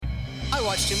I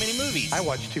watch too many movies. I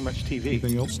watch too much TV.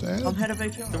 Anything else to add? I'm head of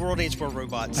HR. The world needs more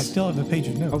robots. I still have a page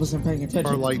of notes. I wasn't paying attention.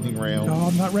 Our lightning round. No,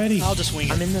 I'm not ready. I'll just wing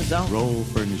it. I'm in the zone. Roll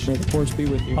for May initiative. the force be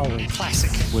with you. Always.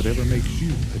 Classic. Whatever makes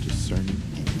you a discerning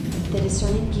geek. The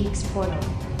Discerning Geeks portal.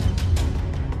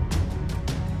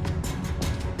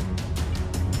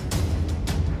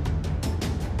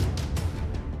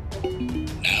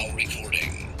 Now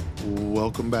recording.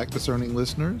 Welcome back, discerning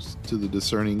listeners, to the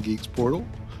Discerning Geeks portal,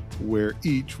 where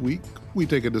each week we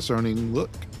take a discerning look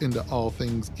into all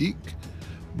things geek.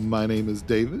 My name is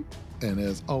David, and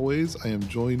as always, I am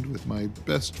joined with my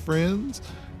best friends,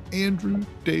 Andrew,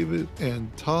 David,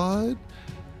 and Todd.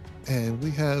 And we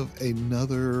have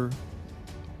another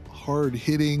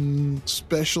hard-hitting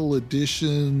special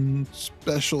edition,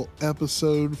 special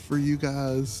episode for you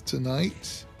guys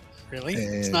tonight. Really?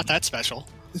 It's not that special.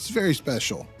 It's very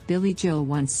special. Billy Joel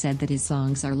once said that his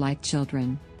songs are like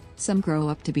children. Some grow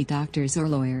up to be doctors or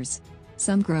lawyers.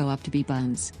 Some grow up to be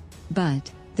bums.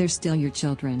 But they're still your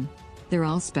children. They're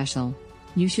all special.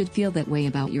 You should feel that way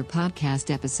about your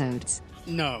podcast episodes.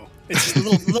 No. It's a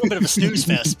little bit of a snooze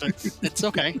fest, but it's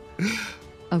okay.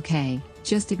 Okay,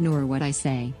 just ignore what I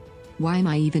say. Why am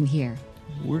I even here?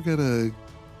 We're gonna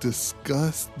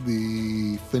discuss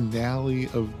the finale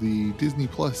of the Disney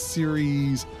Plus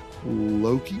series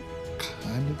Loki,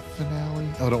 kind of finale.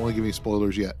 I don't want to give any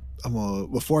spoilers yet.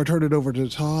 Before I turn it over to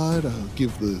Todd, I'll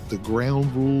give the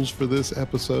ground rules for this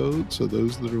episode so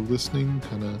those that are listening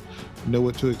kind of know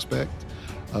what to expect.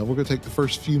 We're going to take the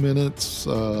first few minutes,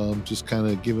 just kind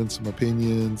of giving some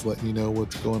opinions, letting you know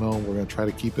what's going on. We're going to try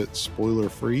to keep it spoiler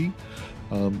free,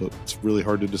 but it's really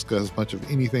hard to discuss much of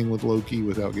anything with Loki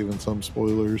without giving some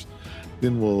spoilers.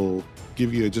 Then we'll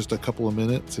give you just a couple of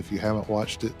minutes if you haven't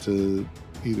watched it to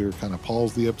either kind of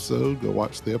pause the episode, go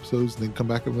watch the episodes, and then come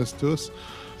back and listen to us,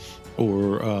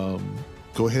 or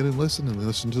go ahead and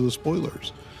listen to the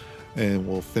spoilers. And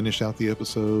we'll finish out the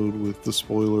episode with the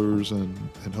spoilers and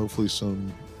hopefully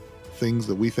some things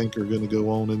that we think are going to go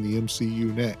on in the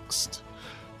MCU next.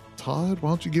 Todd,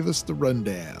 why don't you give us the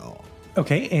rundown?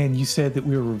 Okay, and you said that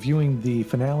we were reviewing the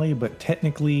finale, but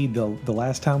technically the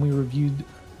last time we reviewed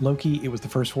Loki, it was the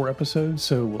first 4 episodes,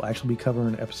 so we'll actually be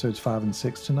covering episodes 5 and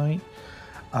 6 tonight.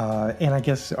 And I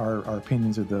guess our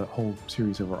opinions of the whole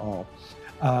series overall.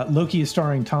 Loki is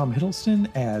starring Tom Hiddleston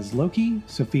as Loki,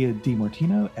 Sophia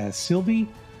DiMartino as Sylvie,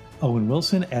 Owen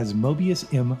Wilson as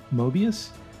Mobius M.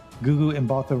 Mobius, Gugu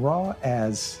Mbatha Raw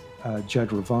as Judge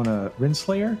Ravonna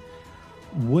Renslayer,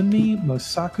 Wunmi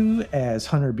Mosaku as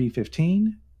Hunter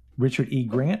B-15, Richard E.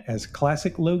 Grant as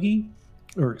Classic Loki,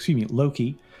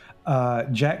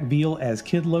 Jack Veal as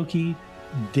Kid Loki,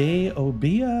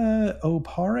 Deobia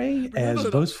Opare as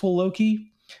Boastful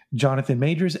Loki, Jonathan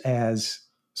Majors as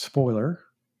spoiler.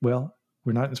 Well,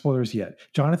 we're not in spoilers yet.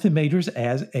 Jonathan Majors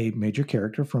as a major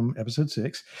character from episode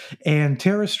 6, and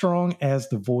Tara Strong as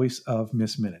the voice of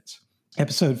Miss Minutes.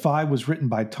 Episode 5 was written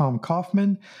by Tom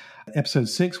Kaufman. Episode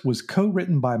 6 was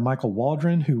co-written by Michael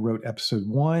Waldron, who wrote episode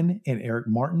 1, and Eric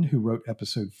Martin, who wrote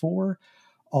episode 4.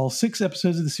 All 6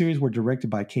 episodes of the series were directed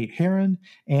by Kate Herron,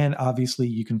 and obviously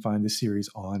you can find the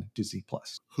series on Disney+.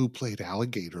 Who played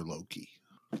Alligator Loki?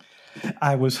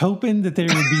 I was hoping that there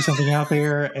would be something out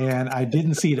there, and I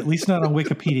didn't see it, at least not on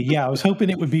Wikipedia. Yeah, I was hoping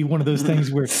it would be one of those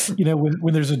things where,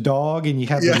 when there's a dog and you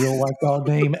have the real life dog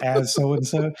name as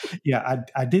so-and-so. Yeah,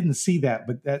 I didn't see that,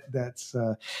 but that's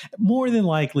more than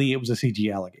likely it was a CG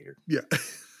alligator. Yeah.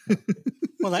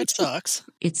 Well, that sucks.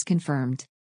 It's confirmed.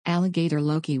 Alligator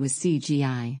Loki was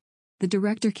CGI. The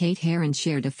director Kate Herron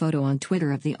shared a photo on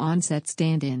Twitter of the on-set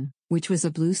stand-in, which was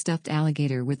a blue stuffed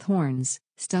alligator with horns,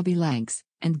 stubby legs,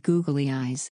 and googly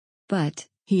eyes. But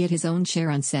he had his own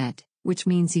chair on set, which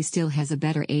means he still has a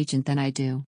better agent than I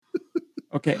do.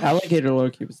 Okay, Alligator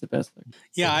Loki was the best thing.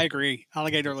 Yeah, I agree.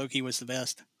 Alligator Loki was the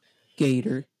best.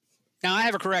 Gator. Now, I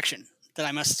have a correction that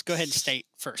I must go ahead and state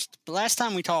first. The last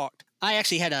time we talked, I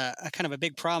actually had a kind of a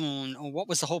big problem on what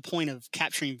was the whole point of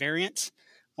capturing variants.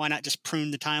 Why not just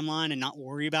prune the timeline and not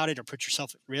worry about it or put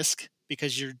yourself at risk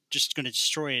because you're just going to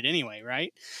destroy it anyway,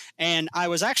 right? And I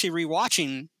was actually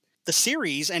rewatching the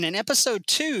series, and in episode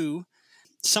 2,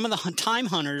 some of the time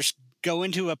hunters go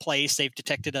into a place, they've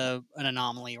detected an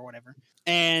anomaly or whatever,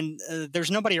 and there's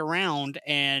nobody around,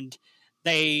 and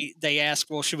they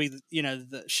ask, well, should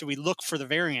we look for the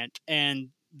variant? And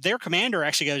their commander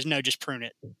actually goes, no, just prune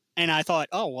it. And I thought,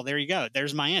 oh, well, there you go.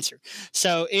 There's my answer.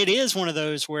 So it is one of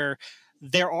those where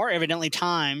there are evidently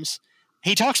times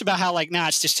he talks about how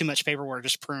it's just too much paperwork,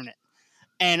 just prune it.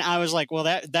 And I was like, well,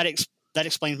 that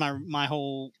explains my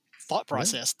whole thought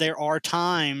process. There are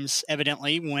times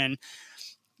evidently when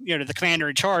the commander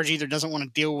in charge either doesn't want to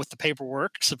deal with the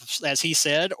paperwork, as he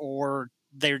said, or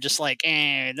they're just like,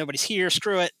 nobody's here,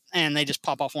 screw it, and they just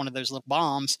pop off one of those little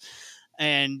bombs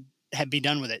and be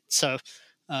done with it. So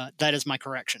that is my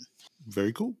correction.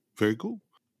 Very cool. Very cool.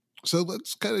 So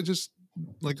let's kind of just,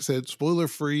 like I said, spoiler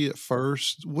free at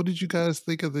first. What did you guys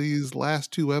think of these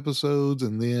last 2 episodes,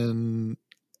 and then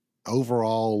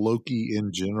overall Loki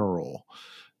in general?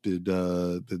 Did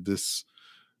this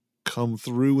come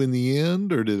through in the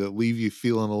end, or did it leave you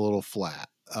feeling a little flat?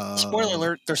 Spoiler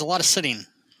alert, there's a lot of sitting.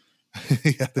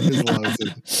 Yeah, there is a lot of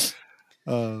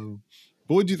sitting.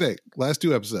 But what did you think? Last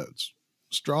 2 episodes.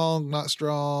 Strong, not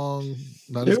strong,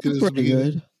 not They as good were as the pretty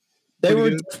beginning? good. They Pretty were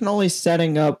good? definitely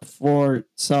setting up for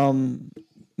some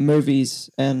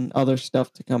movies and other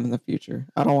stuff to come in the future.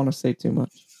 I don't want to say too much.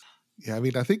 Yeah, I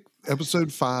mean, I think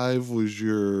episode 5 was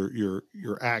your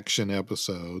action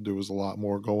episode. There was a lot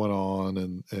more going on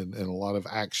and a lot of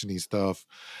actiony stuff.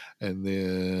 And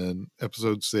then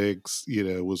episode 6,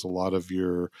 was a lot of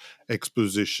your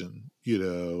exposition,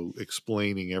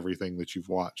 explaining everything that you've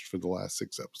watched for the last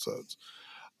 6 episodes.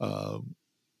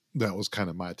 That was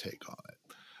kind of my take on it.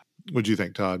 What do you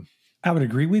think, Todd? I would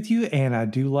agree with you, and I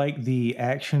do like the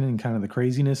action and kind of the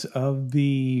craziness of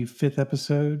the 5th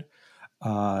episode.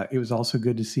 It was also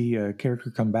good to see a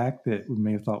character come back that we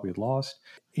may have thought we had lost.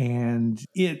 And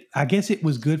I guess it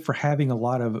was good for having a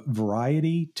lot of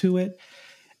variety to it.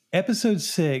 Episode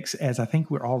 6, as I think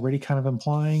we're already kind of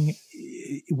implying,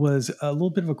 it was a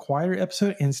little bit of a quieter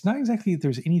episode. And it's not exactly that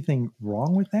there's anything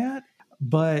wrong with that,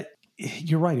 but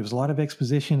you're right. It was a lot of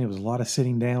exposition. It was a lot of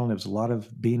sitting down. It was a lot of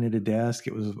being at a desk.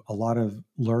 It was a lot of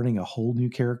learning a whole new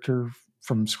character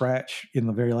from scratch in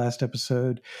the very last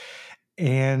episode.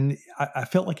 And I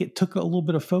felt like it took a little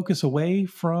bit of focus away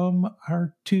from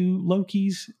our 2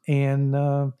 Lokis. And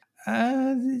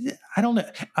I don't know.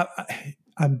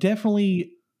 I'm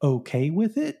definitely okay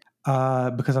with it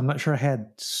because I'm not sure I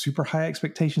had super high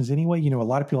expectations anyway. A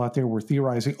lot of people out there were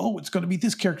theorizing, oh, it's going to be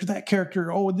this character, that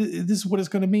character. Oh, this is what it's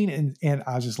going to mean. And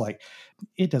I was just like,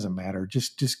 it doesn't matter.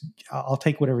 Just I'll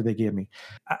take whatever they give me.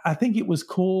 I think it was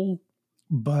cool,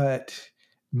 but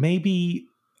maybe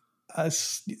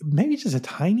just a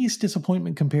tiniest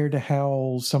disappointment compared to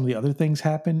how some of the other things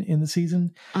happen in the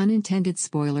season. Unintended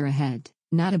spoiler ahead,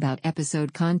 not about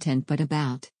episode content but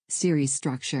about series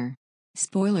structure.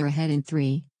 Spoiler ahead in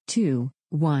 3, 2,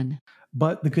 1.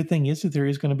 But the good thing is that there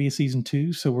is going to be a season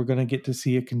 2, so we're going to get to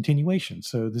see a continuation.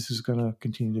 So this is going to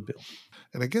continue to build.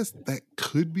 And I guess that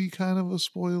could be kind of a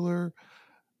spoiler.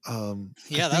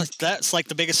 Yeah, that's like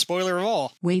the biggest spoiler of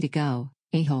all. Way to go,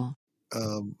 a-hole. I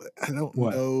don't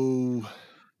What? know.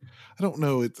 I don't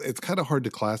know. It's kind of hard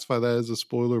to classify that as a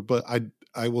spoiler, but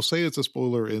I will say it's a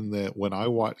spoiler in that when I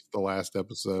watched the last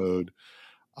episode,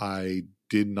 I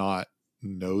did not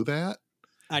know that.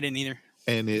 I didn't either.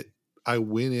 And I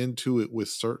went into it with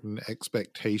certain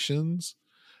expectations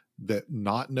that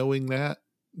not knowing that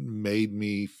made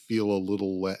me feel a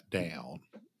little let down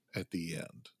at the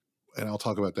end. And I'll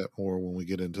talk about that more when we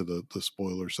get into the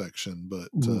spoiler section. But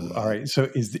all right, so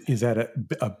is that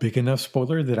a big enough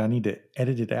spoiler that I need to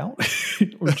edit it out,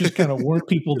 or just kind of warn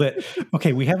people that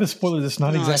okay, we have a spoiler that's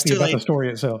not No, it's exactly too about late. the story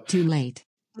itself? Too late.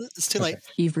 It's too late.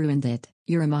 You've ruined it.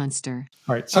 You're a monster.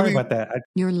 All right, sorry I mean- about that.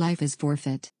 Your life is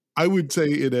forfeit. I would say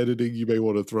in editing, you may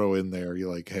want to throw in there,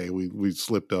 you're like, hey, we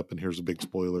slipped up and here's a big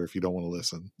spoiler if you don't want to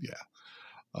listen. Yeah.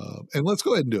 And let's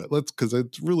go ahead and do it. Because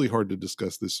it's really hard to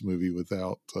discuss this movie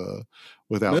without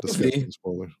Movie. discussing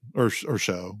spoiler or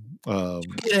show.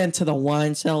 Get into the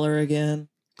wine cellar again.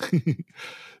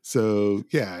 So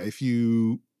yeah, if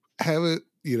you haven't,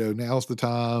 now's the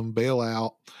time, bail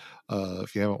out.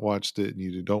 If you haven't watched it and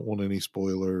you don't want any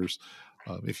spoilers,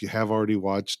 if you have already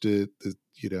watched it,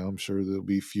 I'm sure there'll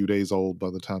be a few days old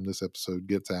by the time this episode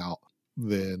gets out.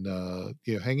 Then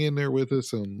hang in there with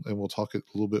us and we'll talk it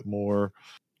a little bit more.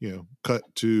 Cut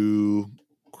to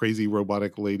crazy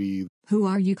robotic lady Who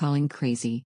are you calling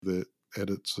crazy? that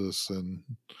edits us and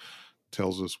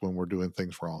tells us when we're doing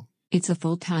things wrong. It's a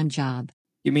full-time job.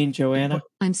 You mean Joanna?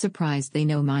 I'm surprised they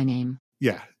know my name.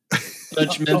 Yeah.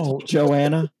 Judgmental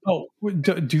Joanna? Oh,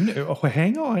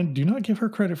 hang on. Do not give her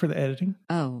credit for the editing.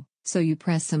 Oh, so you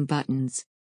press some buttons.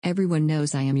 Everyone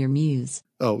knows I am your muse.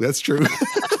 Oh, that's true.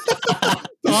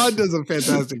 Todd does a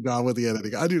fantastic job with the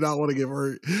editing. I do not want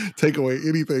to take away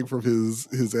anything from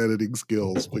his editing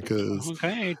skills because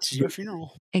Okay, it's your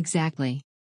funeral. Exactly.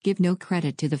 Give no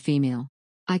credit to the female.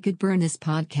 I could burn this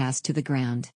podcast to the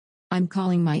ground. I'm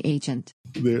calling my agent.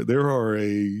 there are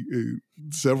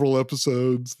several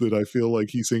episodes that I feel like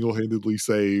he single-handedly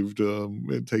saved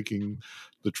and taking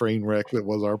the train wreck that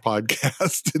was our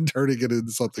podcast and turning it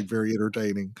into something very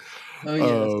entertaining. Oh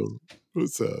yeah.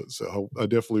 So I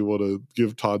definitely want to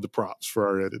give Todd the props for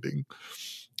our editing.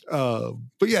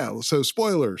 But yeah, so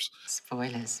spoilers.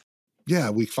 Spoilers. Yeah,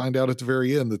 we find out at the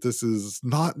very end that this is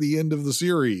not the end of the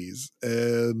series,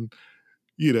 and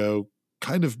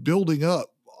kind of building up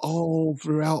all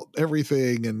throughout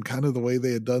everything, and kind of the way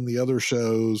they had done the other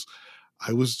shows.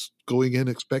 I was going in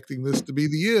expecting this to be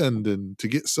the end and to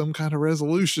get some kind of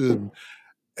resolution,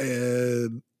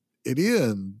 and it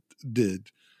ended.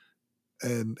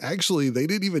 And actually, they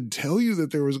didn't even tell you that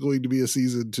there was going to be a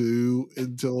season 2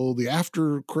 until the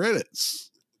after credits.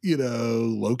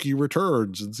 Loki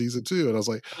returns in season 2. And I was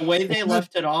like, The way they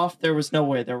left it off, there was no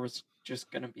way there was just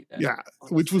going to be that. yeah,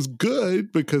 which was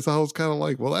good, because I was kind of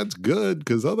like, well, that's good,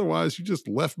 because otherwise you just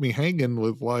left me hanging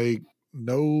with like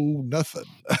nothing.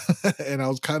 And I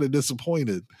was kind of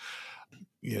disappointed.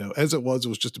 As it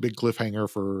was just a big cliffhanger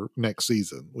for next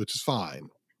season, which is fine.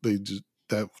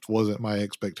 That wasn't my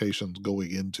expectations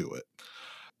going into it,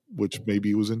 which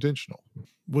maybe was intentional.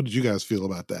 What did you guys feel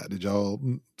about that? Did y'all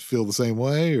feel the same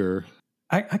way, or?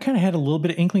 I kind of had a little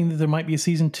bit of inkling that there might be a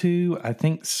season 2. I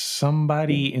think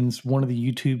somebody in one of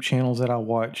the YouTube channels that I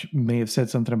watch may have said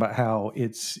something about how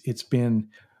it's been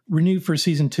renewed for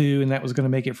season 2, and that was going to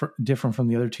make it different from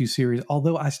the other 2 series.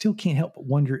 Although I still can't help but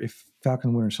wonder if Falcon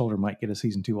and Winter Soldier might get a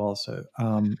season 2 also.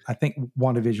 I think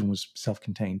WandaVision was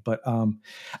self-contained, but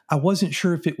I wasn't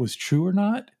sure if it was true or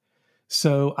not.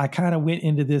 So I kind of went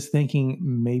into this thinking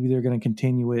maybe they're going to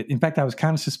continue it. In fact, I was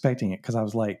kind of suspecting it, because I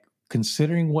was like,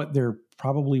 considering what they're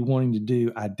probably wanting to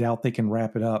do, I doubt they can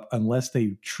wrap it up unless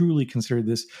they truly consider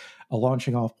this a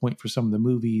launching off point for some of the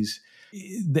movies.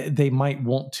 They might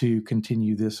want to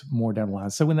continue this more down the line.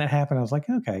 So when that happened, I was like,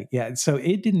 okay, yeah. So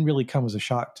it didn't really come as a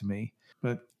shock to me.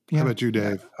 But yeah, how about you,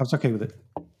 Dave? I was okay with it.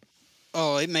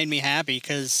 Oh, it made me happy,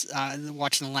 because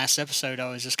watching the last episode,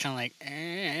 I was just kind of like,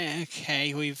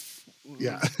 okay,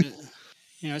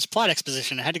 it's plot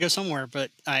exposition. It had to go somewhere,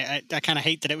 but I kind of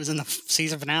hate that it was in the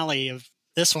season finale of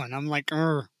this one. I'm like,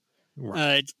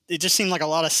 it just seemed like a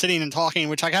lot of sitting and talking,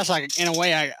 which I guess, in a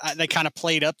way, they kind of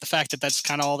played up the fact that that's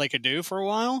kind of all they could do for a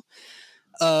while.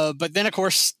 But then, of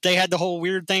course, they had the whole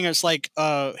weird thing. It's like,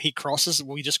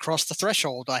 we just crossed the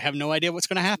threshold. I have no idea what's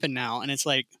going to happen now. And it's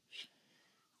like,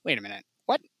 wait a minute,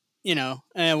 what?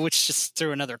 Which just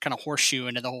threw another kind of horseshoe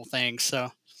into the whole thing.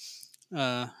 So,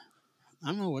 I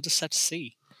don't know. We'll just have to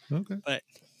see. Okay. But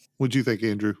what'd you think,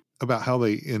 Andrew, about how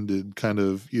they ended? Kind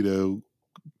of,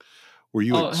 were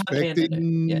you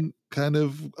expecting kind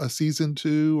of a season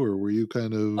 2, or were you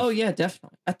kind of? Oh yeah,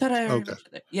 definitely. I thought I remembered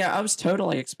that. Yeah, I was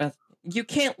totally expecting. You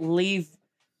can't leave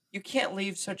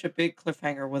such a big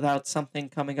cliffhanger without something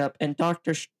coming up. And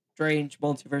Doctor Strange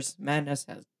Multiverse of Madness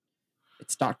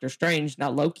it's Doctor Strange,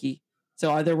 not Loki.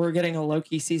 So either we're getting a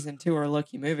Loki season 2 or a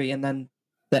Loki movie, and then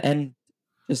the end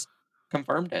just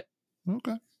confirmed it.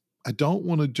 Okay. I don't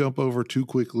want to jump over too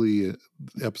quickly at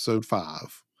episode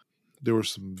 5. There were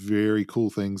some very cool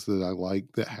things that I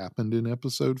liked that happened in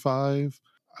episode 5.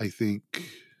 I think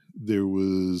there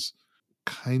was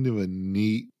kind of a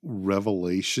neat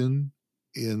revelation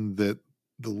in that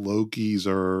the Lokis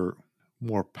are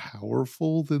more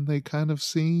powerful than they kind of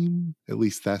seem. At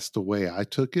least that's the way I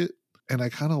took it. And I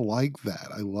kind of like that.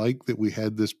 I like that we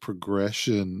had this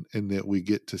progression and that we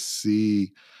get to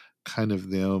see kind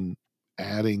of them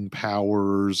adding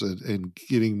powers and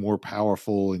getting more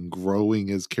powerful and growing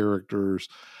as characters.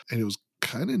 And it was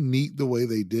kind of neat the way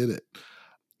they did it.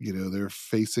 They're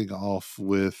facing off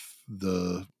with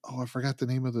I forgot the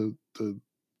name of the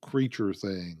creature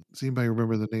thing. Does anybody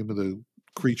remember the name of the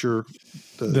creature?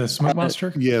 The smoke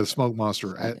monster? Yeah, the smoke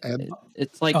monster.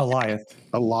 It's like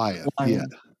Alioth. Yeah.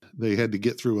 They had to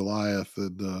get through Alioth,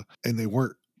 and they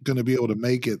weren't going to be able to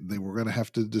make it. They were going to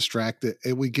have to distract it.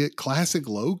 And we get classic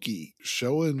Loki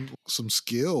showing some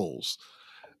skills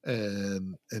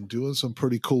and doing some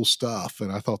pretty cool stuff.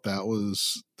 And I thought that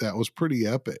was pretty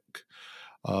epic.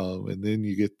 And then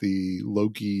you get the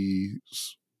Loki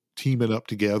teaming up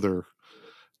together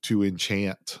to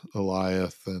enchant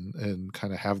Alioth and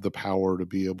kind of have the power to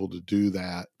be able to do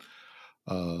that.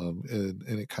 And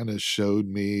it kind of showed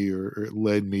me, or it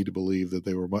led me to believe that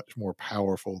they were much more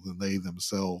powerful than they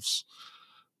themselves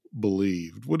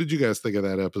believed. What did you guys think of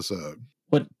that episode?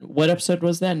 What episode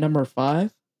was that? Number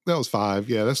 5? That was 5.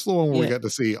 Yeah, that's the one where we got to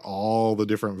see all the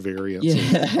different variants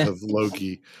of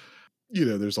Loki.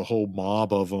 There's a whole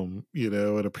mob of them,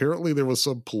 and apparently there was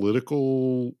some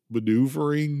political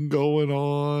maneuvering going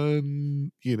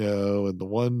on, and the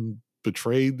one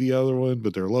betrayed the other one,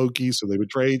 but they're Loki, so they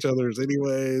betray each other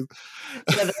anyways.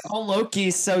 Yeah, they're all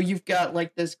Loki. So you've got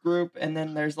like this group, and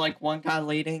then there's like one guy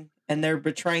leading, and they're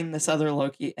betraying this other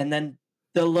Loki, and then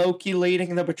the Loki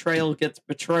leading the betrayal gets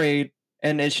betrayed,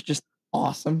 and it's just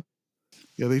awesome.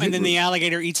 Yeah, and then the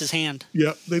alligator eats his hand.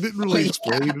 Yeah, they didn't really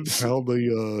explain how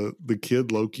the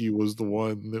kid Loki was the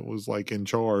one that was like in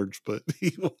charge, but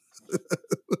he was.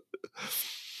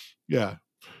 Yeah,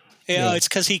 it's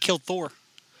because he killed Thor.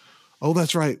 Oh,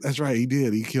 that's right. He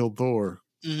did. He killed Thor.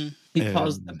 Mm-hmm. He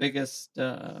caused the biggest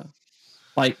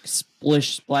like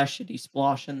splashity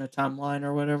splosh in the timeline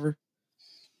or whatever.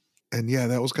 And yeah,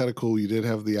 that was kind of cool. You did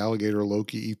have the alligator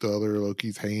Loki eat the other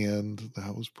Loki's hand.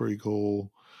 That was pretty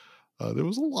cool. There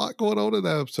was a lot going on in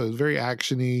that episode. Very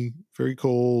actiony, very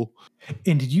cool.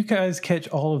 And did you guys catch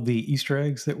all of the Easter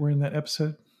eggs that were in that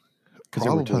episode?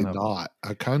 Probably not.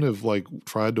 I kind of like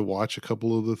tried to watch a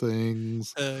couple of the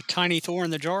things. Tiny Thor in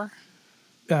the jar.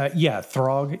 Yeah,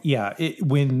 Throg. Yeah,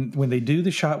 when they do the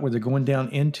shot where they're going down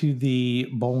into the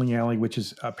bowling alley, which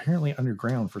is apparently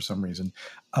underground for some reason,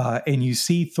 and you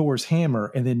see Thor's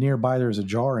hammer, and then nearby there's a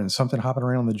jar and something hopping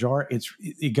around in the jar.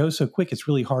 It goes so quick, it's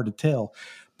really hard to tell.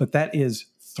 But that is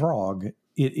Throg.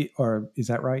 Or is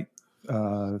that right?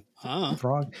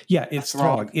 Throg? Yeah, it's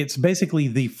Throg. It's basically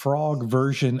the frog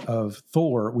version of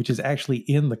Thor, which is actually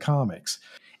in the comics.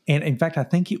 And in fact, I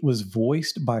think it was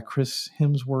voiced by Chris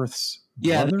Hemsworth's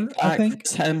brother, I think.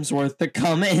 Chris Hemsworth to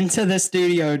come into the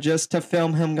studio just to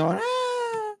film him going,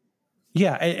 ah.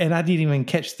 Yeah, and I didn't even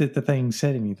catch that the thing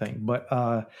said anything. But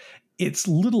it's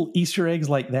little Easter eggs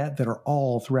like that are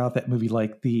all throughout that movie,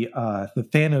 like the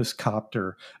Thanos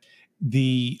copter,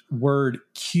 the word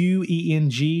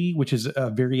QENG, which is a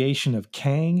variation of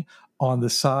Kang, on the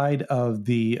side of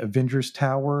the Avengers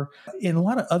Tower, and a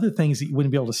lot of other things that you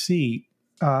wouldn't be able to see.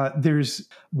 There's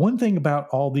one thing about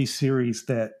all these series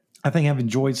that I think I've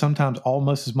enjoyed sometimes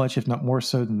almost as much, if not more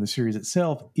so than the series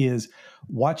itself, is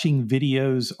watching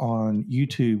videos on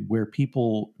YouTube where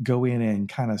people go in and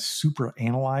kind of super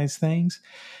analyze things.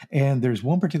 And there's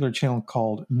one particular channel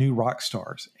called New Rock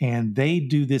Stars, and they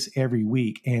do this every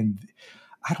week. And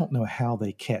I don't know how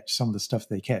they catch some of the stuff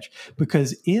they catch,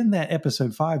 because in that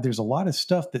episode 5, there's a lot of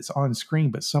stuff that's on screen,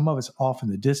 but some of it's off in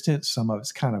the distance. Some of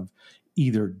it's kind of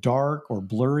either dark or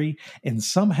blurry, and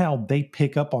somehow they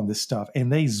pick up on this stuff and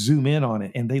they zoom in on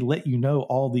it and they let you know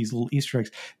all these little Easter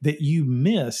eggs that you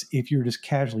miss if you're just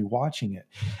casually watching it.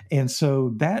 And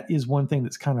so that is one thing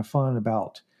that's kind of fun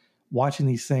about watching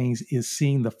these things, is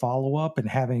seeing the follow-up and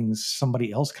having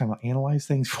somebody else kind of analyze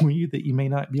things for you that you may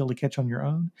not be able to catch on your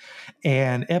own.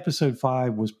 And episode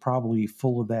 5 was probably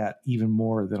full of that, even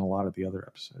more than a lot of the other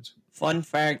episodes. Fun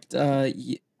fact,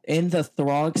 in the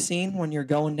Throg scene, when you're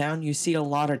going down, you see a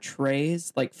lot of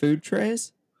trays, like food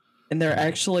trays, and they're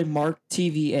actually marked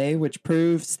TVA, which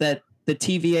proves that the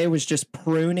TVA was just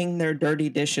pruning their dirty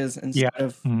dishes instead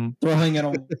of throwing it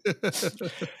on.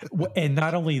 And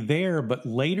not only there, but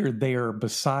later they're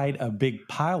beside a big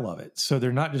pile of it. So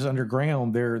they're not just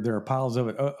underground, there are piles of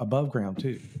it above ground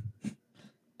too.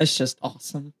 It's just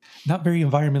awesome. Not very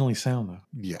environmentally sound though.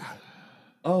 Yeah.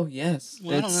 Oh yes.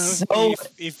 Well, I don't know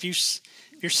if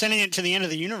you're sending it to the end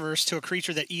of the universe to a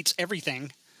creature that eats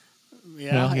everything.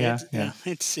 It's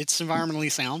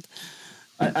environmentally sound.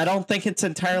 I don't think it's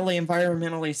entirely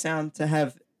environmentally sound to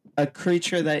have a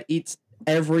creature that eats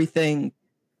everything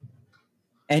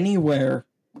anywhere.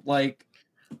 Like,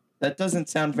 that doesn't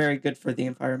sound very good for the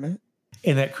environment.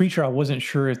 And that creature, I wasn't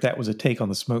sure if that was a take on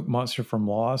the smoke monster from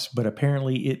Lost, but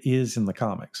apparently it is in the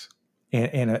comics.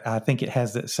 And I think it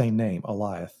has that same name,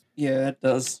 Alioth. Yeah, it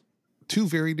does. 2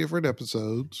 very different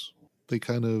episodes. They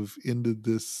kind of ended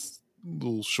this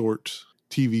little short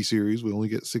TV series. We only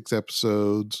get 6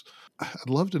 episodes. I'd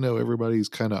love to know everybody's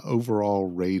kind of overall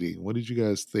rating. What did you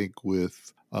guys think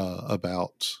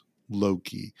about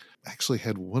Loki? I actually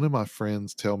had one of my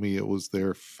friends tell me it was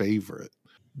their favorite,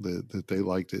 that they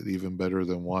liked it even better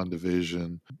than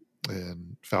WandaVision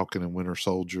and Falcon and Winter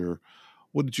Soldier.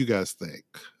 What did you guys think?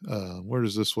 Where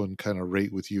does this one kind of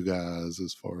rate with you guys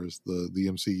as far as the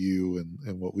MCU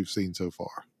and what we've seen so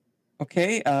far?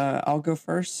 Okay, I'll go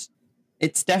first.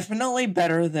 It's definitely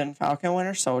better than Falcon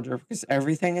Winter Soldier, because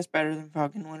everything is better than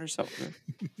Falcon Winter Soldier.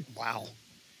 Wow.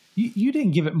 You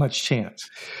didn't give it much chance.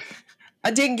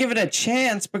 I didn't give it a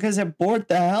chance because it bored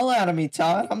the hell out of me,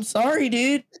 Todd. I'm sorry,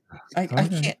 dude. I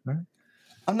can't.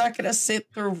 I'm not going to sit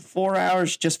through 4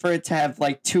 hours just for it to have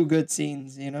like 2 good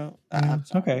scenes, you know?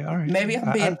 Okay, all right. Maybe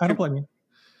I'm being... I don't blame you.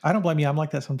 I don't blame you. I'm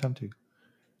like that sometimes too.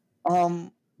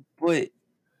 But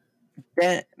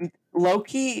then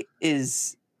Loki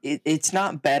is... It's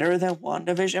not better than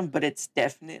WandaVision, but it's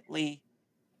definitely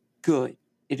good.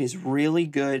 It is really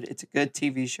good. It's a good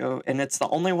TV show, and it's the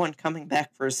only one coming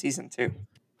back for a season 2.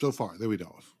 So far, that we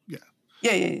know of. Yeah.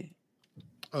 Yeah.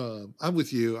 I'm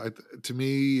with you. To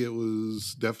me, it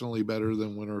was definitely better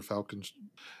than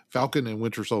Falcon and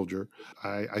Winter Soldier.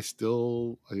 I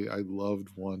loved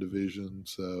WandaVision,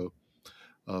 so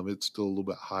it's still a little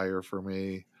bit higher for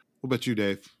me. What about you,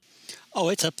 Dave? Oh,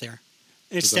 it's up there.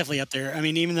 It's definitely up there. I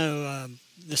mean, even though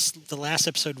the last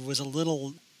episode was a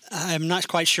little, I'm not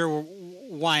quite sure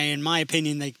why, in my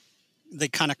opinion, they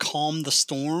kind of calmed the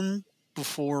storm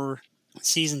before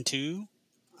season 2.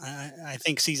 I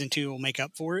think season 2 will make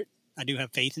up for it. I do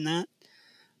have faith in that.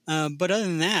 But other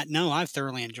than that, no, I've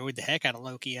thoroughly enjoyed the heck out of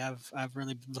Loki. I've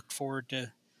really looked forward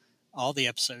to all the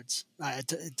episodes.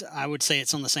 I would say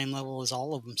it's on the same level as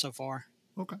all of them so far.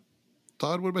 Okay.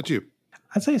 Todd, what about you?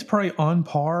 I'd say it's probably on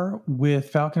par with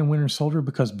Falcon and Winter Soldier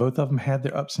because both of them had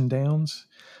their ups and downs.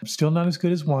 Still not as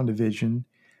good as WandaVision.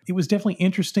 It was definitely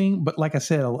interesting, but like I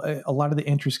said, a lot of the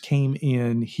interest came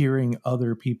in hearing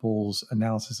other people's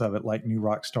analysis of it, like New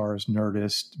Rock Stars,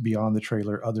 Nerdist, Beyond the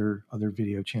Trailer, other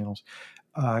video channels,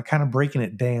 kind of breaking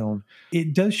it down.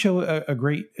 It does show a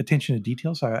great attention to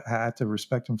detail, so I have to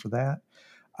respect them for that.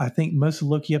 I think most of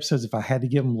the Loki episodes, if I had to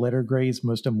give them letter grades,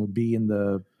 most of them would be in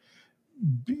the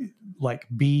like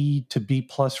B to B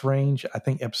plus range. I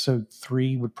think episode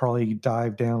 3 would probably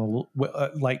dive down a little,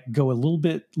 go a little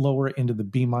bit lower into the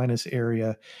B minus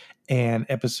area, and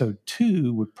episode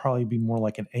 2 would probably be more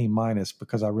like an A minus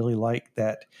because I really like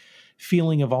that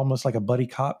feeling of almost like a buddy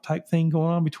cop type thing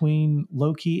going on between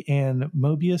Loki and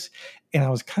Mobius, and I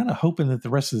was kind of hoping that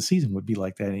the rest of the season would be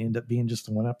like that and end up being just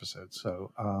the one episode.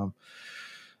 So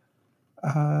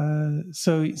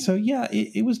yeah,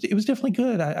 it was definitely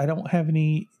good. I don't have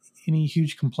any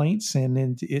huge complaints,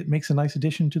 and it makes a nice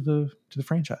addition to the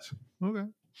franchise. Okay.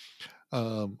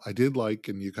 I did like,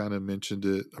 and you kind of mentioned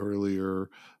it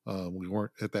earlier. We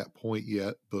weren't at that point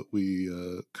yet, but we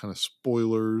kind of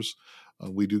spoilers.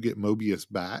 We do get Mobius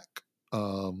back,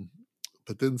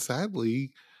 but then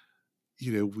sadly,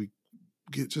 we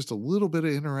get just a little bit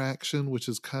of interaction, which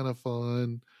is kind of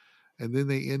fun, and then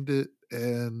they end it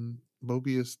and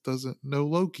Mobius doesn't know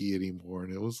Loki anymore,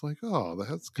 and it was like, oh,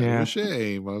 that's kind of a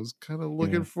shame. I was kind of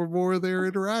looking for more of their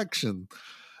interaction.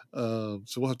 So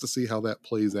we'll have to see how that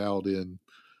plays out in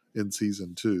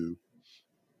season 2.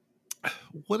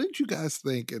 What did you guys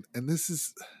think? And this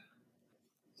is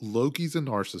Loki's a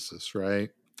narcissist,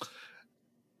 right?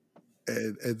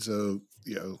 And so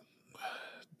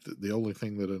the only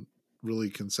thing that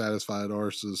really can satisfy a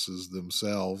narcissist is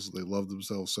themselves. They love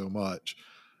themselves so much.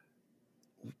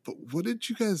 But what did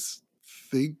you guys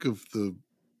think of the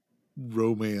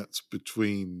romance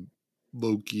between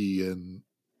Loki and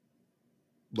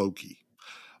Loki?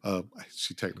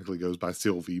 She technically goes by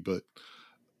Sylvie, but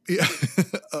yeah.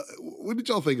 What did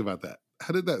y'all think about that?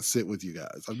 How did that sit with you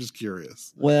guys? I'm just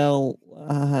curious. Well,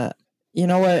 you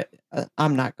know what?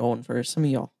 I'm not going first. Some of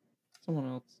y'all. Someone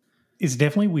else. It's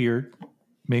definitely weird.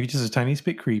 Maybe just a tiny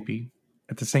bit creepy.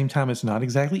 At the same time, it's not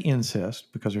exactly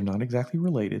incest because they're not exactly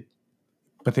related.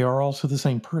 But they are also the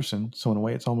same person, so in a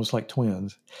way, it's almost like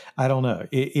twins. I don't know.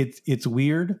 It's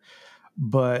weird,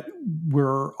 but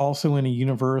we're also in a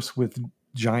universe with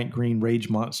giant green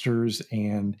rage monsters,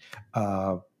 and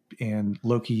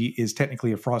Loki is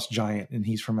technically a frost giant, and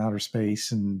he's from outer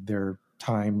space, and there are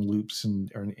time loops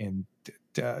and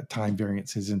time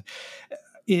variances, and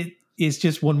it is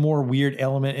just one more weird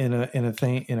element in a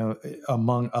thing,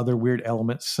 among other weird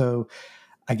elements. So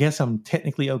I guess I'm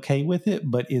technically okay with it,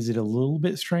 but is it a little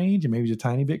bit strange and maybe just a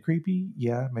tiny bit creepy?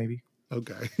 Yeah, maybe.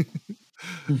 Okay.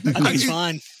 I think it's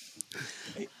fine.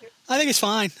 I think it's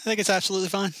fine. I think it's absolutely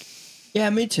fine. Yeah,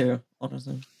 me too.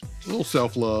 Honestly, a little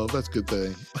self-love. That's a good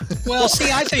thing. Well, see,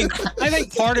 I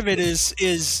think part of it is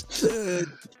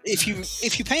if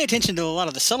you pay attention to a lot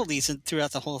of the subtleties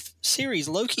throughout the whole series,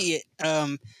 Loki,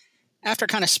 after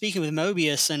kind of speaking with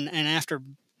Mobius and after.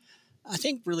 I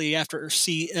think really after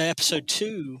episode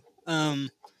 2,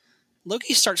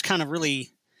 Loki starts kind of really,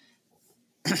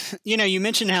 you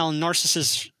mentioned how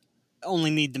narcissists only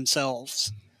need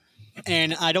themselves.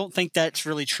 And I don't think that's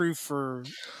really true for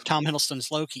Tom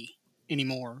Hiddleston's Loki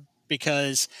anymore,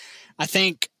 because I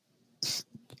think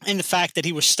in the fact that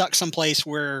he was stuck someplace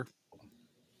where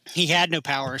he had no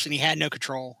powers and he had no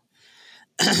control,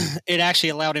 it actually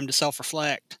allowed him to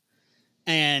self-reflect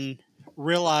and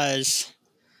realize,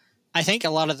 I think, a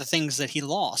lot of the things that he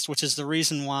lost, which is the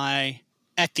reason why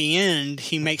at the end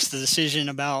he makes the decision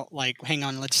about, like, hang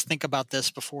on, let's think about this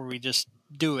before we just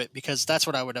do it, because that's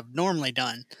what I would have normally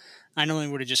done. I normally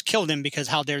would have just killed him because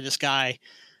how dare this guy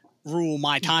rule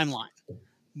my timeline.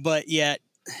 But yet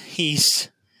he's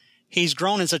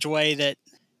grown in such a way that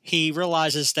he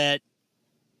realizes that,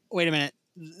 wait a minute,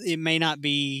 it may not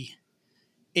be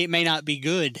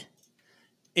good.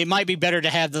 It might be better to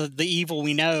have the evil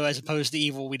we know as opposed to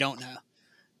evil we don't know.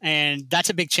 And that's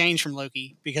a big change from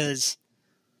Loki, because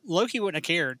Loki wouldn't have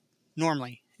cared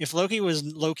normally. If Loki was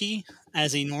Loki,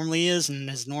 as he normally is and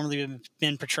has normally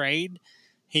been portrayed,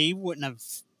 he wouldn't have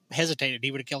hesitated.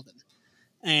 He would have killed him.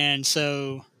 And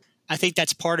so I think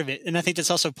that's part of it. And I think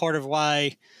that's also part of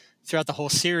why throughout the whole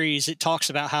series, it talks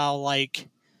about how, like,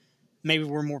 maybe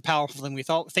we're more powerful than we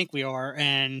think we are.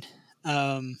 And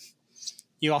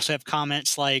you also have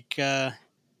comments like,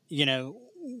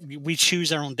 we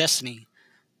choose our own destiny.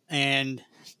 And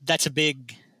that's a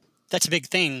big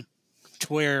thing,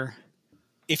 to where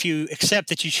if you accept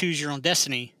that you choose your own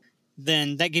destiny,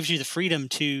 then that gives you the freedom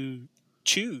to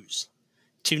choose,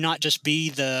 to not just be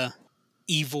the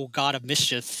evil god of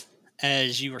mischief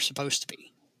as you are supposed to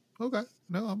be. Okay.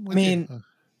 No, I'm with you.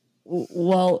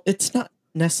 Well, it's not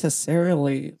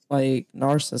necessarily like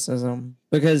narcissism,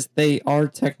 because they are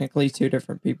technically two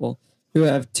different people who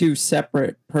have two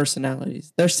separate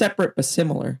personalities. They're separate but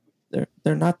similar.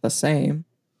 They're not the same.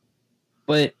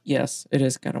 But yes, it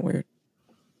is kind of weird.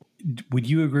 Would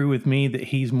you agree with me that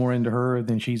he's more into her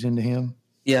than she's into him?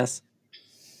 Yes.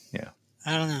 Yeah.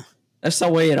 I don't know. That's the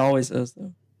way it always is,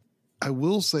 though. I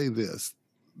will say this.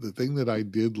 The thing that I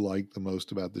did like the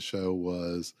most about the show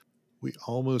was we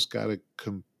almost got a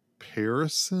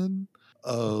comparison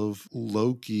of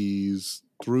Lokis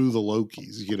through the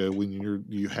Lokis. You know, when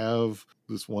you have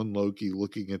this one Loki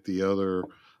looking at the other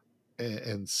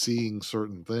and seeing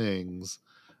certain things,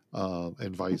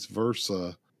 and vice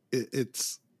versa.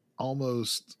 It's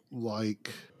almost like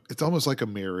a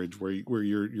marriage where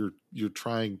you're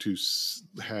trying to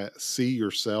see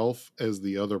yourself as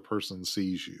the other person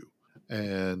sees you.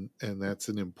 And that's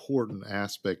an important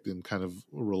aspect in kind of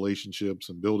relationships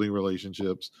and building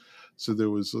relationships. So there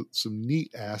was some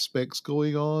neat aspects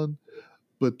going on,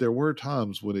 but there were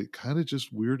times when it kind of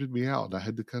just weirded me out, and I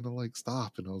had to kind of like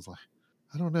stop, and I was like,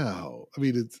 I don't know. I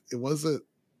mean, it wasn't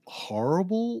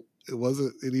horrible. It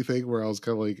wasn't anything where I was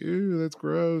kind of like, ooh, that's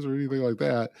gross or anything like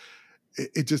that.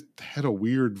 It just had a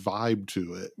weird vibe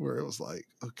to it where it was like,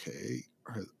 okay,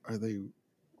 are they,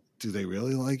 do they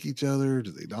really like each other?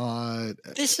 Do they not?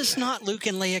 This is not Luke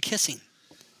and Leia kissing.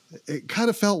 It kind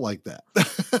of felt like that.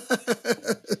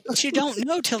 But you don't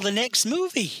know till the next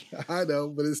movie. I know,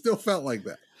 but it still felt like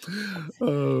that.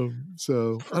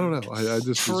 So I don't know. I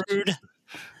just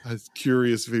I was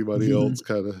curious if anybody else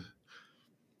kind of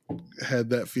had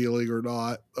that feeling or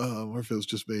not, or if it was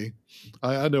just me.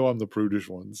 I know I'm the prudish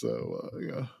one, so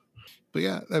yeah. But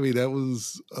yeah, I mean, that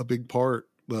was a big part,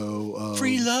 though.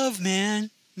 Free love,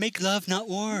 man. Make love, not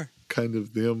war. Kind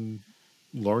of them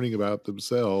learning about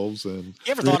themselves. And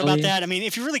you ever thought about that? I mean,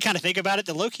 if you really kind of think about it,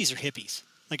 the Lokis are hippies.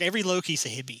 Like, every Loki's a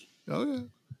hippie. Oh yeah.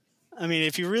 I mean,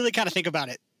 if you really kind of think about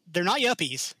it, they're not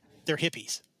yuppies; they're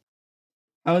hippies.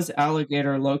 How is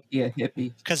Alligator Loki a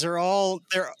hippie? Because they're all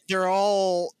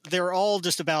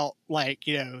just about, like,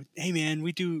 hey man,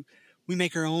 we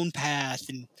make our own path,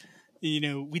 and we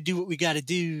do what we got to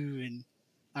do, and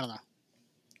I don't know,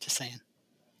 just saying.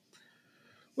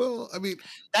 Well, I mean,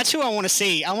 that's who I want to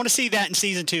see. I want to see that in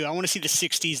season 2. I want to see the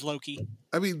 '60s Loki.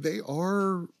 I mean, they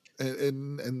are,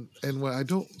 and when I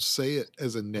don't say it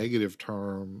as a negative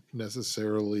term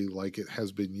necessarily, like it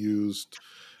has been used,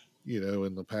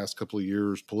 in the past couple of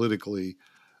years politically,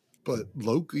 but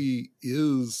Loki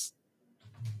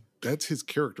that's his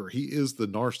character. He is the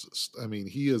narcissist. I mean,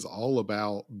 he is all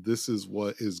about, this is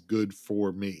what is good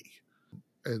for me.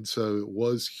 And so it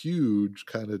was huge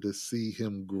kind of to see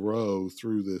him grow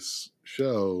through this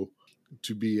show,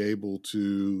 to be able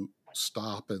to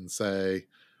stop and say,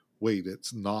 wait,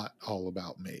 it's not all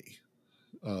about me.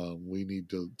 We need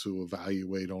to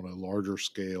evaluate on a larger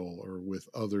scale or with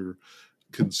other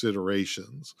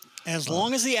considerations. As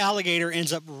long as the alligator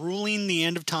ends up ruling the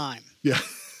end of time. Yeah.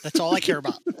 That's all I care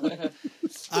about.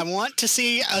 I want to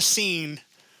see a scene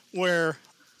where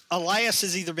Elias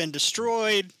has either been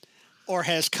destroyed or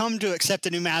has come to accept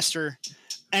a new master,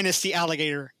 and it's the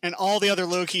alligator, and all the other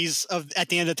Lokis at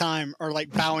the end of time are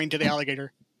like bowing to the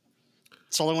alligator.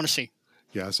 That's all I want to see.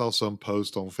 Yeah, I saw some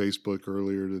post on Facebook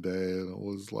earlier today, and it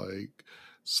was like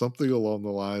something along the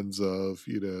lines of,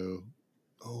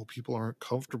 oh, people aren't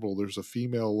comfortable. There's a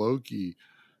female Loki,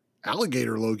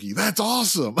 alligator Loki. That's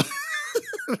awesome.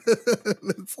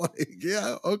 It's like,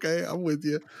 yeah, okay, I'm with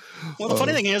you. Well, the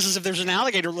funny thing is if there's an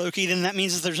alligator Loki, then that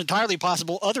means that there's entirely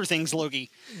possible other things Loki.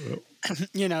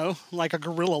 Yep. Like a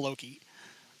gorilla Loki,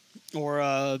 or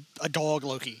a dog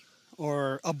Loki,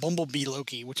 or a bumblebee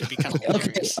Loki, which would be kind of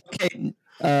hilarious. Okay.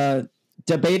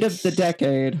 Debate of the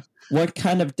decade. What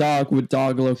kind of dog would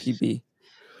Dog Loki be?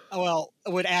 Well,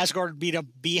 would Asgard be a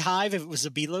beehive if it was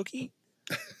a bee Loki?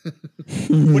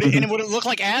 Would it look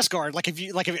like Asgard? Like if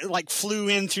it flew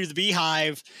in through the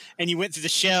beehive and you went through the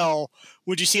shell,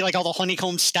 would you see like all the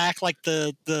honeycomb stacked like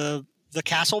the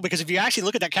castle? Because if you actually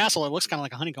look at that castle, it looks kind of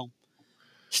like a honeycomb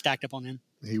stacked up on him.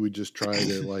 He would just try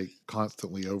to like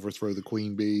constantly overthrow the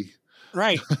queen bee.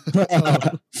 Right.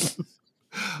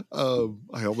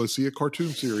 I almost see a cartoon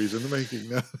series in the making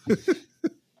now.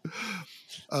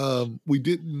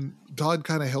 Todd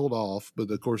kind of held off,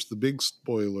 but of course the big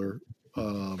spoiler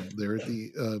there at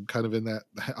the kind of in that,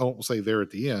 I won't say there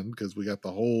at the end because we got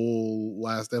the whole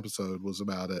last episode was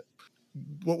about it.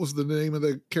 What was the name of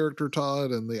the character,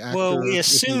 Todd, and the actor? Well, we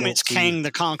assume it's Kang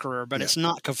the Conqueror, but it's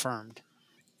not confirmed.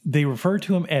 They refer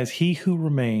to him as He Who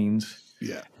Remains.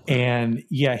 Yeah. And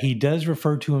yeah, he does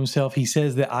refer to himself. He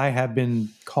says that I have been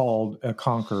called a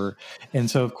conqueror. And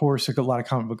so, of course, a lot of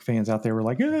comic book fans out there were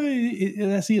like,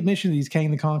 that's the admission that he's Kang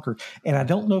the Conqueror. And I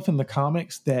don't know if in the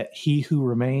comics that He Who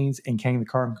Remains and Kang the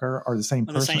Conqueror are the same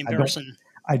person.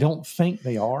 I don't think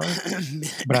they are.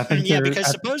 But I think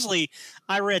because supposedly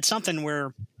I read something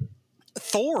where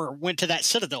Thor went to that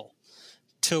citadel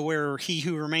to where He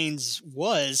Who Remains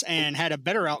was and had a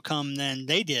better outcome than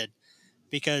they did.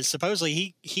 Because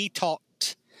supposedly he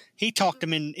talked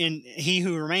him in He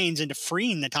Who Remains into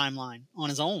freeing the timeline on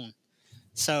his own.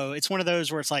 So it's one of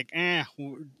those where it's like,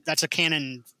 that's a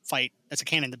canon fight. That's a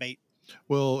canon debate.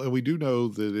 Well, and we do know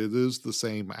that it is the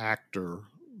same actor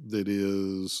that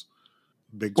is,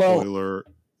 big spoiler,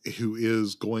 who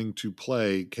is going to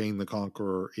play Kang the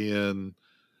Conqueror in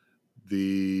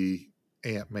the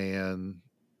Ant-Man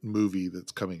movie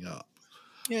that's coming up.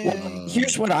 Well,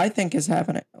 here's what I think is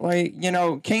happening. Like,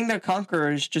 King the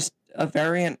Conqueror is just a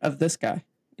variant of this guy.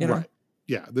 Right.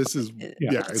 Yeah, this is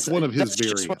it's one of his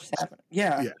variants. What's happening.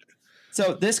 Yeah.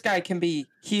 So this guy can be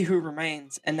He Who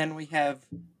Remains, and then we have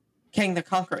King the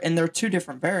Conqueror, and they're two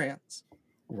different variants.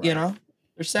 Right.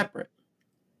 They're separate.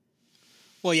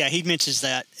 Well, yeah, he mentions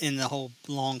that in the whole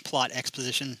long plot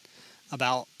exposition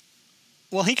about.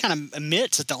 Well, he kind of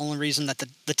admits that the only reason that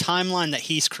the timeline that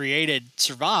he's created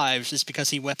survives is because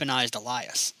he weaponized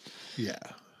Elias. Yeah.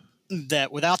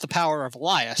 That without the power of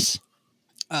Elias,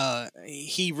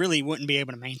 he really wouldn't be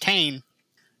able to maintain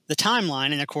the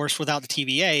timeline. And, of course, without the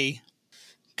TVA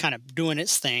kind of doing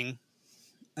its thing,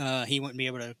 he wouldn't be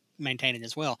able to maintain it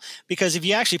as well. Because if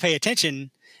you actually pay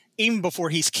attention, even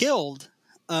before he's killed,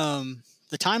 the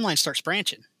timeline starts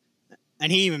branching.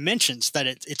 And he even mentions that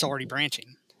it's already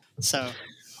branching. So,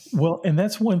 well, and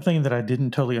that's one thing that I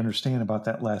didn't totally understand about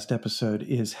that last episode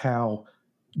is how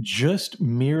just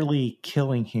merely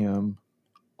killing him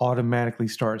automatically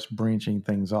starts branching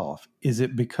things off. Is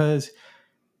it because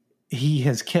he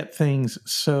has kept things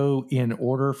so in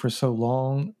order for so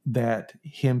long that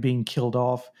him being killed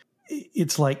off,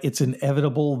 it's like it's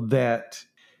inevitable that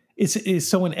it's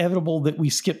so inevitable that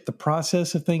we skip the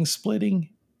process of things splitting?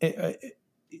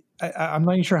 I'm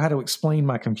not even sure how to explain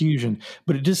my confusion,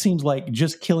 but it just seems like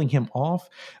just killing him off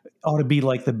ought to be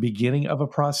like the beginning of a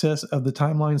process of the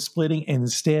timeline splitting. And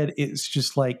instead, it's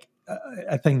just like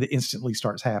a thing that instantly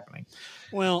starts happening.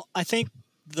 Well, I think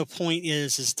the point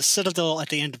is the Citadel at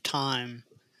the end of time,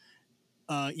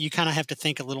 you kind of have to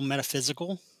think a little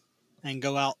metaphysical and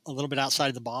go out a little bit outside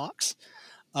of the box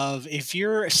of if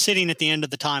you're sitting at the end of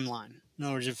the timeline, in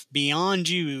other words, if beyond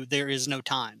you, there is no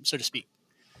time, so to speak.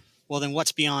 Well, then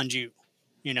what's beyond you?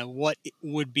 What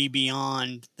would be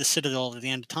beyond the Citadel at the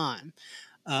end of time?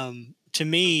 To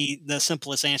me, the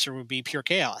simplest answer would be pure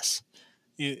chaos.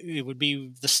 It would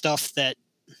be the stuff that,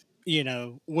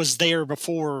 was there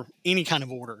before any kind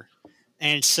of order.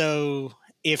 And so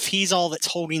if he's all that's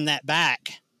holding that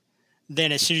back,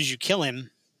 then as soon as you kill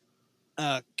him,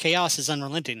 chaos is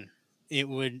unrelenting. It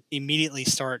would immediately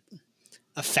start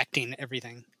affecting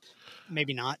everything.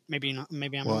 Maybe not. Maybe I'm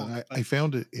wrong. I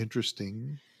found it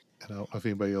interesting, and I don't know if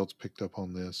anybody else picked up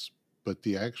on this, but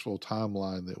the actual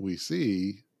timeline that we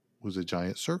see was a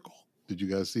giant circle. Did you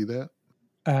guys see that?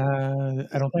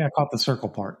 I don't think I caught the circle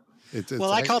part.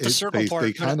 I caught the circle part.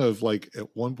 They kind of like at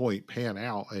one point pan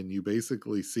out, and you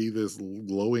basically see this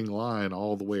glowing line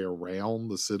all the way around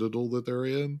the Citadel that they're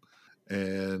in,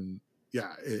 and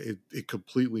it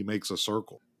completely makes a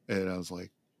circle. And I was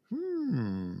like,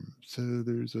 so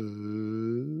there's I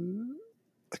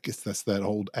guess that's that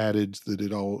old adage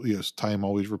that time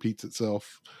always repeats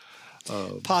itself.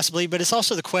 Possibly, but it's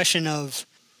also the question of,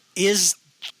 is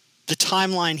the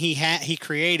timeline he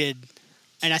created,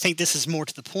 and I think this is more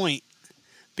to the point,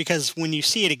 because when you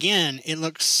see it again, it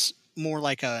looks more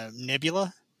like a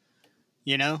nebula,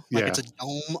 like it's a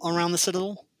dome around the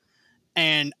Citadel.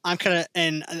 And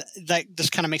that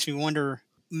just kind of makes me wonder,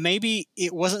 maybe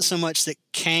it wasn't so much that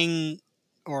Kang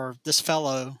or this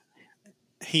fellow,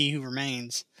 He Who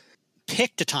Remains,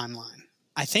 picked a timeline.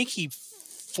 I think he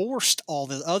forced all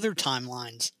the other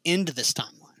timelines into this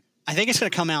timeline. I think it's going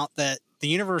to come out that the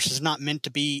universe is not meant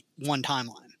to be one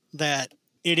timeline, that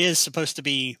it is supposed to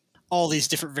be all these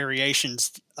different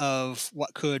variations of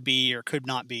what could be or could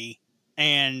not be.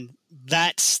 And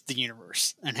that's the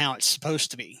universe and how it's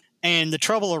supposed to be. And the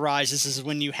trouble arises is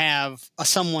when you have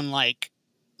someone like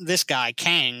this guy,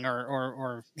 Kang,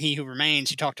 or He Who Remains,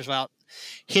 who talked about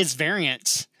his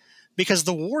variants, because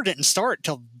the war didn't start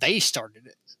till they started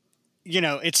it.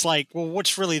 It's like, well,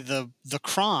 what's really the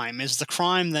crime? Is the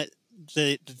crime that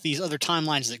these other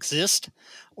timelines exist,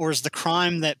 or is the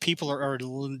crime that people are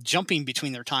jumping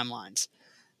between their timelines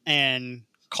and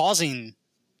causing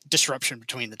disruption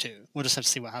between the two? We'll just have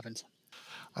to see what happens.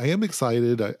 I am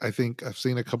excited. I think I've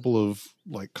seen a couple of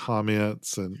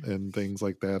comments and things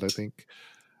like that.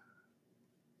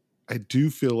 I do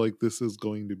feel like this is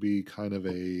going to be kind of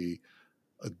a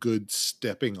good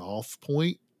stepping off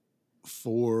point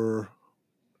for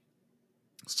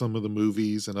some of the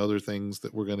movies and other things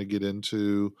that we're going to get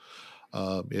into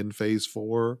in Phase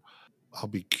 4. I'll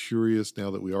be curious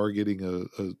now that we are getting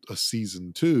a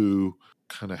season 2,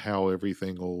 kind of how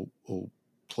everything will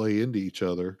play into each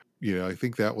other. I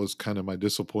think that was kind of my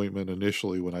disappointment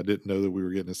initially when I didn't know that we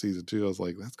were getting a season 2. I was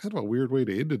like, that's kind of a weird way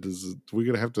to end it. We're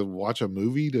going to have to watch a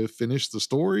movie to finish the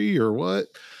story or what?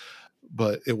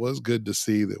 But it was good to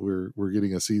see that we're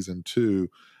getting a season 2.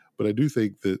 But I do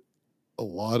think that a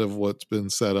lot of what's been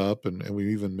set up, and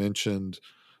we even mentioned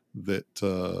that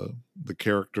the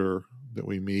character that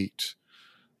we meet,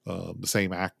 the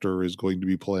same actor is going to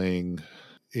be playing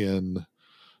in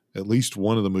at least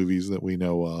one of the movies that we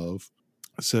know of.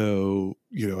 So,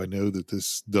 I know that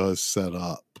this does set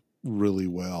up really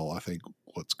well, I think,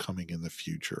 what's coming in the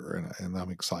future, and I'm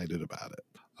excited about it.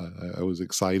 I was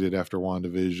excited after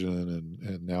WandaVision,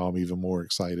 and now I'm even more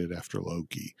excited after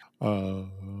Loki.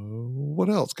 What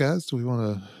else, guys? Do we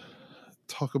want to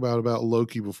talk about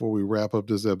Loki before we wrap up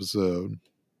this episode?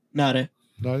 Not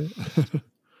Not it?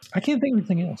 I can't think of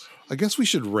anything else. I guess we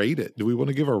should rate it. Do we want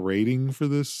to give our rating for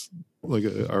this,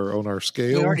 on our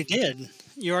scale? We already did.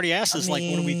 You already asked us, what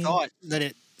do we thought that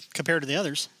it compared to the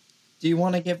others? Do you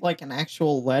want to give an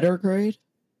actual letter grade?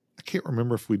 I can't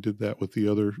remember if we did that with the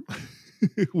other,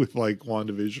 with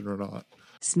WandaVision or not.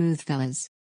 Smooth fellas.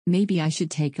 Maybe I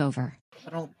should take over.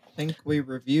 I don't think we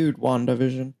reviewed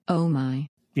WandaVision. Oh my.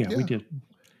 Yeah, we did.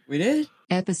 We did?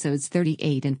 Episodes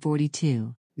 38 and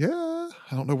 42. Yeah,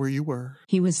 I don't know where you were.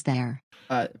 He was there.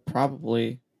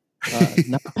 Probably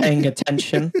not paying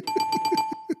attention.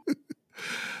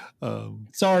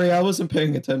 Sorry, I wasn't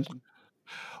paying attention.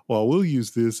 Well, we'll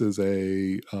use this as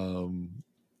a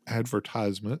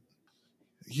advertisement.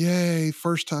 Yay,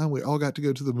 first time we all got to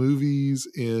go to the movies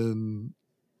in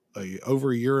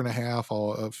over a year and a half.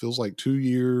 It feels like 2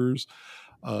 years.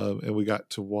 And we got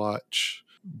to watch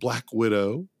Black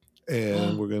Widow.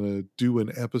 And we're going to do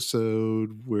an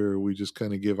episode where we just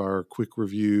kind of give our quick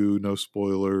review, no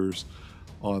spoilers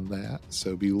on that.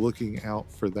 So be looking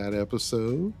out for that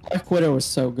episode. Black Widow was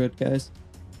so good, guys.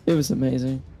 It was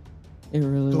amazing. It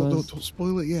really was. Don't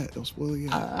spoil it yet. Don't spoil it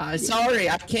yet. Sorry,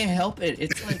 I can't help it.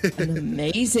 It's an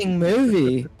amazing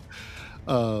movie.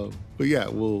 But yeah,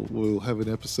 we'll have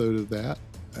an episode of that.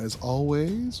 As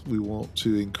always, we want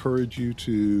to encourage you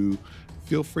to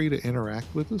feel free to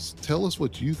interact with us. Tell us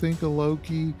what you think of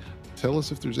Loki. Tell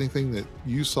us if there's anything that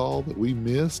you saw that we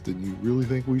missed and you really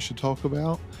think we should talk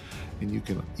about. And you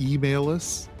can email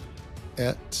us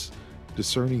at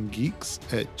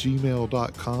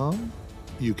discerninggeeks@gmail.com.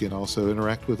 You can also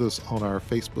interact with us on our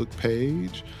Facebook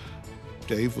page.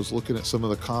 Dave was looking at some of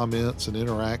the comments and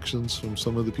interactions from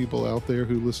some of the people out there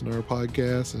who listen to our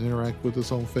podcast and interact with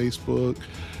us on Facebook.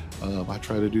 I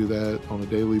try to do that on a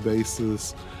daily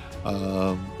basis.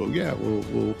 But yeah,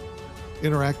 we'll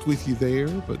interact with you there,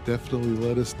 but definitely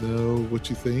let us know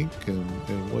what you think and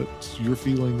what your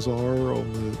feelings are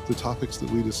on the topics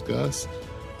that we discuss.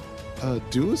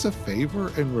 Do us a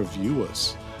favor and review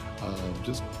us.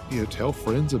 Just tell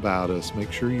friends about us.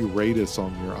 Make sure you rate us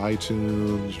on your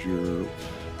iTunes, your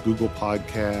Google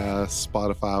Podcasts,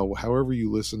 Spotify, however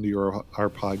you listen to our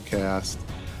podcast.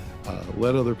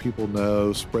 Let other people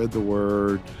know. Spread the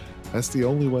word. That's the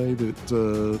only way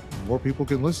that more people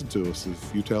can listen to us,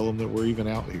 if you tell them that we're even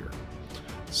out here.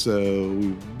 So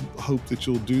we hope that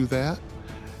you'll do that.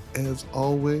 As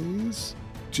always,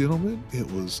 gentlemen, it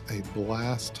was a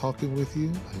blast talking with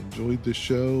you. I enjoyed the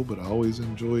show, but I always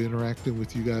enjoy interacting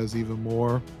with you guys even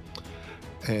more.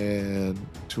 And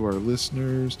to our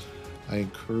listeners, I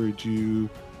encourage you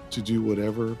to do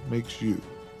whatever makes you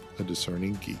a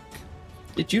discerning geek.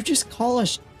 Did you just call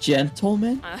us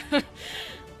gentlemen?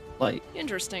 Like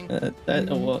interesting.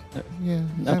 Yeah,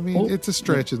 I mean, it's a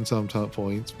stretch in some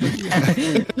points. But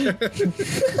yeah.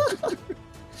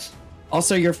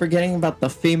 Also, you're forgetting about the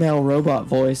female robot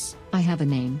voice. I have a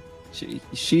name.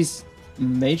 She's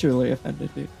majorly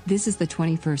offended, dude. This is the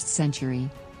 21st century.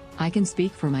 I can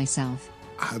speak for myself.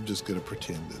 I'm just going to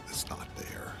pretend that it's not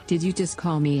there. Did you just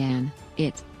call me an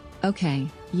it? Okay,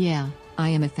 yeah, I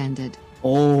am offended.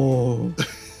 Oh.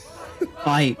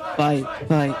 Fight.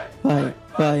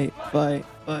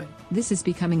 This is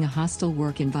becoming a hostile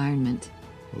work environment.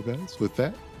 Well, guys, with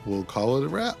that, we'll call it a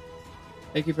wrap.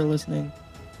 Thank you for listening.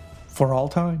 For all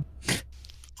time.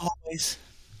 Always.